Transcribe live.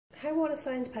Hi water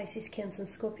signs, Pisces, Cancer,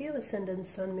 and Scorpio, Ascendant,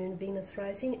 Sun, Moon, Venus,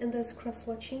 Rising, and those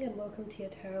cross-watching, and welcome to your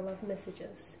Tarot Love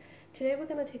Messages. Today we're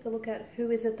going to take a look at who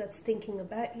is it that's thinking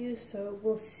about you, so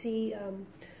we'll see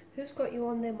who's got you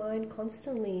on their mind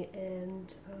constantly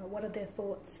and what are their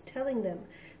thoughts telling them.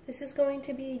 This is going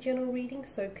to be a general reading,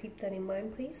 so keep that in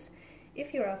mind please.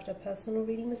 If you're after a personal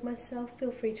reading with myself, feel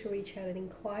free to reach out and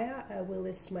inquire. I will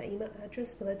list my email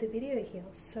address below the video here.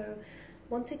 So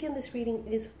once again, this reading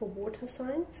is for water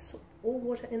signs, all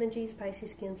water energies,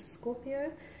 Pisces, Cancer,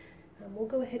 Scorpio. We'll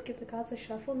go ahead, give the cards a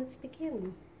shuffle, and let's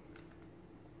begin.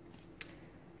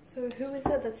 So who is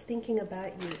it that's thinking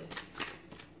about you?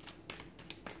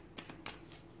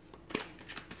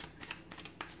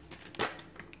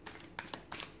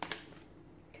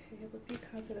 Okay, I have a few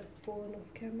cards that have fallen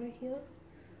off camera here.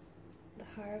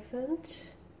 The Hierophant,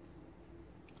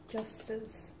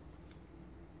 Justice,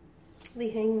 the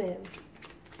Hangman,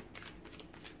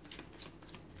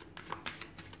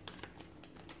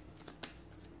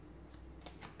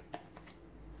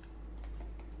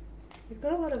 we've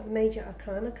got a lot of major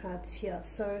arcana cards here.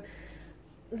 So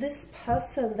this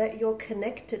person that you're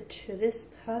connected to, this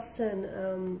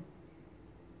person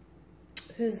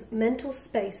whose mental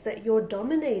space that you're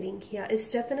dominating here is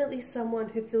definitely someone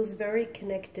who feels very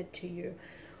connected to you.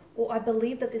 Or I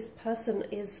believe that this person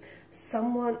is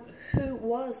someone who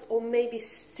was or maybe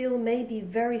still may be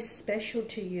very special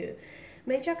to you.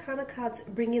 Major arcana cards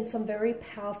bring in some very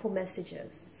powerful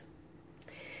messages.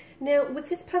 Now, with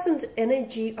this person's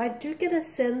energy, I do get a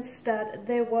sense that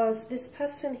this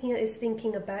person here is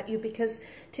thinking about you, because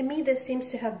to me there seems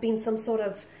to have been some sort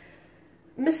of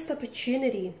missed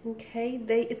opportunity, okay?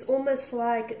 It's almost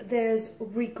like there's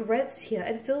regrets here.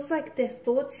 It feels like their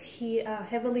thoughts here are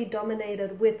heavily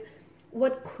dominated with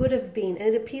what could have been,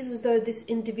 and it appears as though this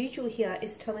individual here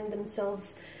is telling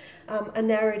themselves a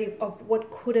narrative of what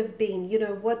could have been, you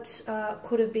know, what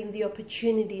could have been the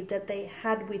opportunity that they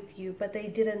had with you, but they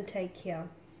didn't take here.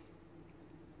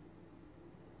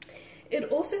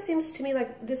 It also seems to me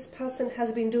like this person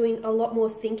has been doing a lot more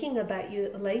thinking about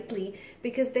you lately,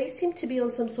 because they seem to be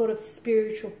on some sort of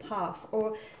spiritual path,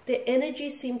 or their energy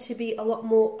seems to be a lot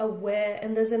more aware,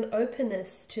 and there's an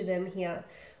openness to them here,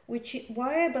 which is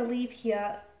why I believe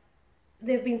here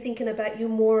they've been thinking about you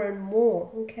more and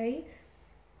more, okay?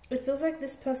 It feels like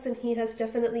this person here has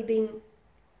definitely been,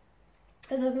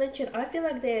 as I've mentioned, I feel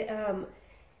like they're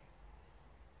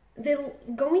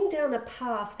going down a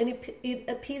path, and it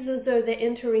appears as though they're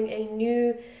entering a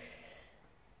new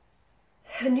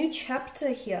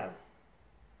chapter here.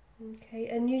 Okay,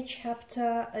 a new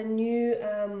chapter, a new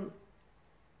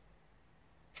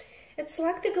it's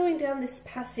like they're going down this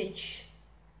passage,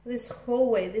 this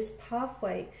hallway, this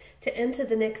pathway to enter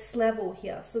the next level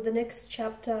here. So the next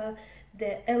chapter,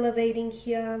 they're elevating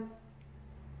here.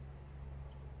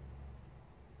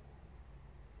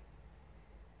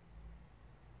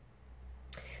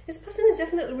 This person is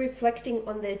definitely reflecting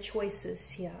on their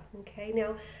choices here, okay?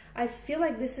 Now, I feel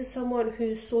like this is someone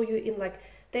who saw you in, like,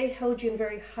 they held you in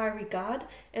very high regard,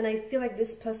 and I feel like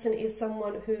this person is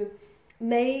someone who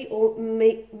may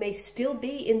still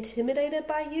be intimidated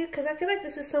by you, because I feel like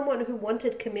this is someone who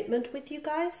wanted commitment with you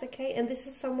guys, okay? And this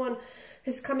is someone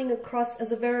who's coming across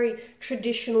as a very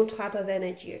traditional type of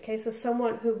energy, okay? So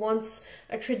someone who wants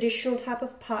a traditional type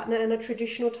of partner and a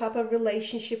traditional type of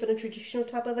relationship and a traditional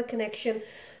type of a connection.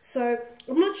 So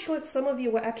I'm not sure if some of you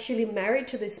were actually married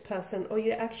to this person, or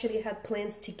you actually had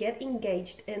plans to get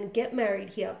engaged and get married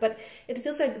here, but it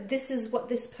feels like this is what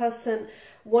this person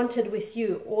wanted with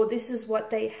you, or this is what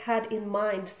they had in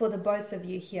mind for the both of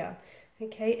you here,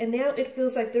 okay? And now it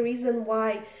feels like the reason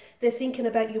why they're thinking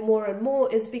about you more and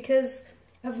more is because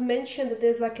I've mentioned that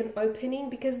there's like an opening,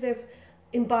 because they've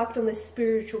embarked on this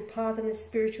spiritual path and this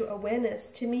spiritual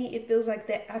awareness. To me, it feels like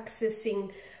they're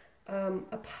accessing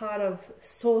a part of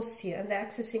source here, and they're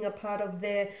accessing a part of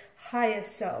their higher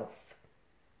self.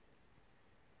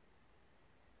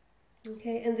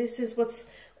 Okay, and this is what's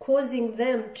causing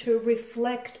them to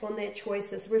reflect on their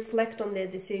choices, reflect on their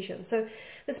decisions. So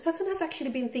this person has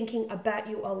actually been thinking about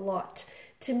you a lot.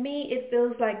 To me, it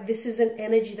feels like this is an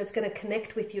energy that's going to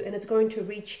connect with you, and it's going to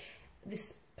reach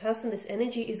this person. This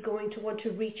energy is going to want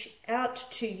to reach out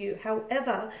to you.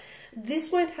 However,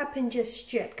 this won't happen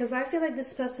just yet, because I feel like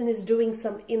this person is doing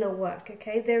some inner work,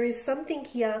 okay? There is something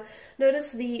here.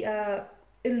 Notice the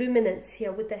illuminance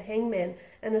here with the Hangman,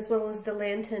 and as well as the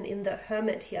Lantern in the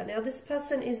Hermit here. Now, this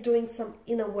person is doing some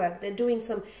inner work. They're doing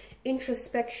some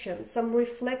introspection, some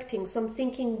reflecting, some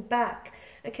thinking back.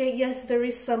 Okay, yes, there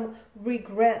is some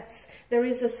regrets. There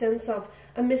is a sense of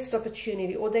a missed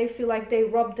opportunity, or they feel like they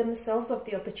robbed themselves of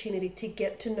the opportunity to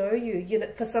get to know you. You know,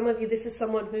 for some of you, this is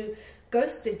someone who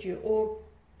ghosted you, or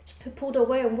who pulled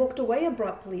away and walked away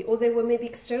abruptly, or there were maybe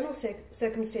external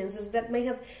circumstances that may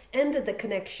have ended the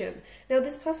connection. Now,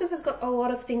 this person has got a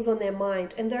lot of things on their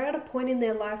mind, and they're at a point in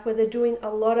their life where they're doing a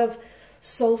lot of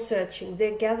soul searching.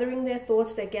 They're gathering their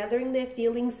thoughts, they're gathering their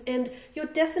feelings, and you're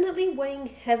definitely weighing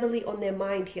heavily on their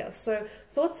mind here. So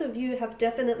thoughts of you have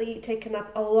definitely taken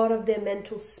up a lot of their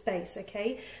mental space,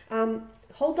 okay?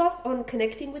 Hold off on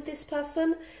connecting with this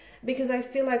person, because I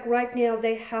feel like right now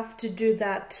they have to do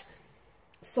that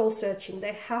soul searching.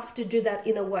 They have to do that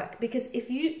inner work, because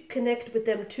if you connect with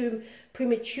them too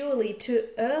prematurely, too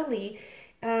early,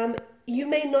 you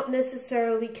may not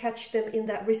necessarily catch them in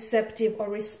that receptive or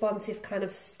responsive kind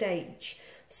of stage.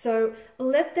 So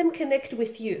let them connect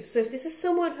with you. So if this is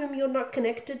someone whom you're not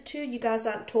connected to, you guys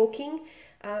aren't talking,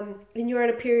 and you're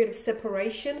in a period of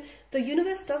separation, the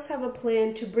universe does have a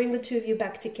plan to bring the two of you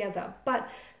back together. But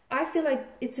I feel like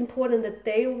it's important that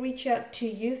they'll reach out to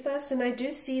you first, and I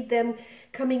do see them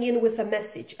coming in with a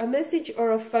message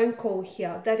or a phone call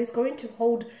here that is going to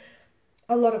hold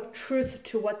a lot of truth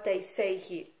to what they say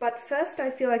here. But first,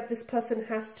 I feel like this person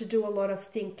has to do a lot of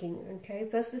thinking, okay?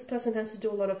 First, this person has to do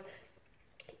a lot of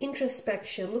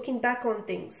introspection, looking back on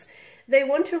things. They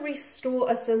want to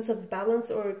restore a sense of balance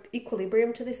or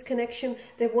equilibrium to this connection.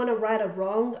 They want to right a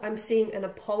wrong. I'm seeing an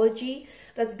apology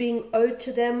that's being owed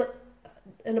to them,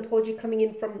 an apology coming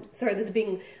in from, sorry, that's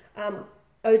being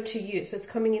owed to you. So it's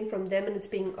coming in from them and it's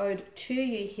being owed to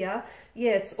you here.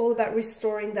 Yeah, it's all about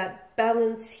restoring that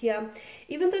balance here.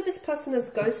 Even though this person has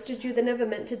ghosted you, they never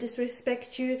meant to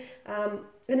disrespect you. And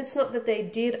it's not that they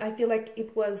did. I feel like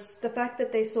it was the fact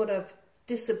that they sort of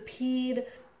disappeared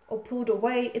or pulled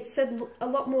away. It said a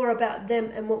lot more about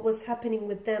them and what was happening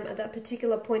with them at that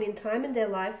particular point in time in their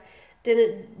life than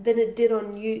it did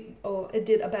on you, or it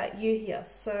did about you here.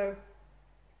 So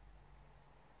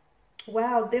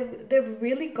wow, they've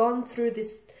really gone through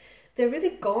this. They're really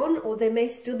gone, or they may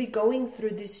still be going through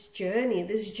this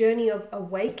journey of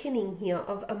awakening here,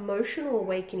 of emotional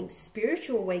awakening,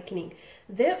 spiritual awakening.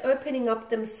 They're opening up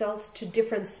themselves to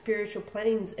different spiritual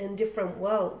planes and different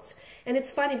worlds. And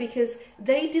it's funny because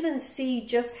they didn't see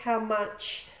just how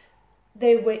much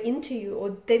they were into you,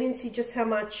 or they didn't see just how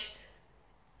much,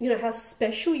 you know, how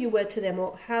special you were to them,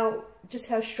 or just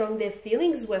how strong their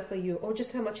feelings were for you, or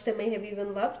just how much they may have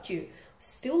even loved you,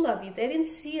 still love you. They didn't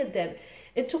see it then.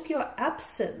 It took your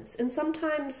absence. And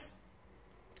sometimes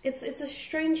it's a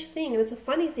strange thing, and it's a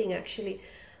funny thing actually,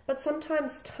 but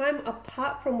sometimes time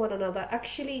apart from one another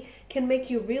actually can make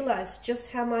you realize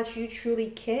just how much you truly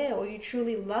care, or you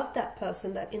truly love that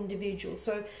person, that individual.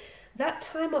 So that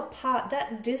time apart,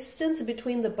 that distance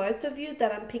between the both of you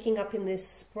that I'm picking up in this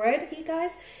spread here,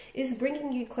 guys, is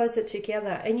bringing you closer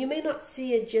together. And you may not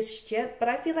see it just yet, but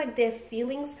I feel like their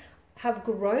feelings have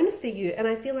grown for you. And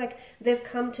I feel like they've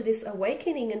come to this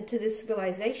awakening and to this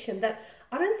realization that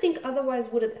I don't think otherwise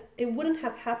it wouldn't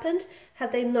have happened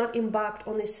had they not embarked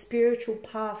on this spiritual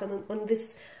path and on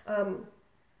this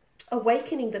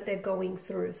awakening that they're going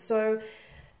through. So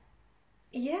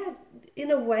yeah, in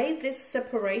a way, this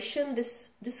separation, this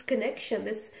disconnection,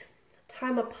 this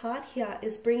time apart here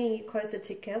is bringing you closer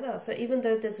together. So even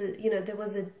though there's a, there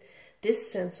was a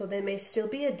distance, or there may still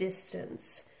be a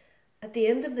distance, at the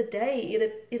end of the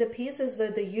day, it appears as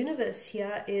though the universe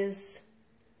here is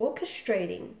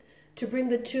orchestrating to bring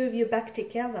the two of you back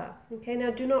together. Okay,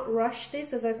 now do not rush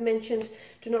this. As I've mentioned,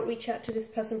 do not reach out to this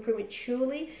person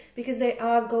prematurely, because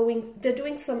they're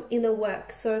doing some inner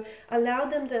work. So allow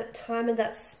them that time and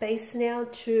that space now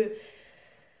to,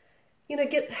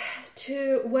 get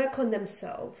to work on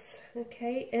themselves.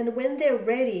 Okay, and when they're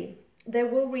ready, they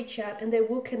will reach out and they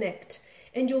will connect.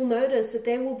 And you'll notice that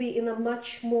they will be in a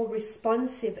much more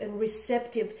responsive and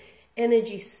receptive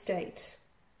energy state.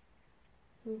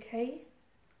 Okay?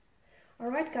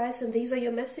 Alright guys, and these are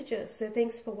your messages. So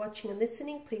thanks for watching and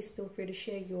listening. Please feel free to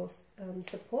share your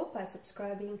support by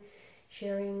subscribing,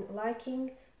 sharing,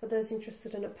 liking. For those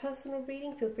interested in a personal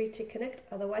reading, feel free to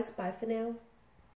connect. Otherwise, bye for now.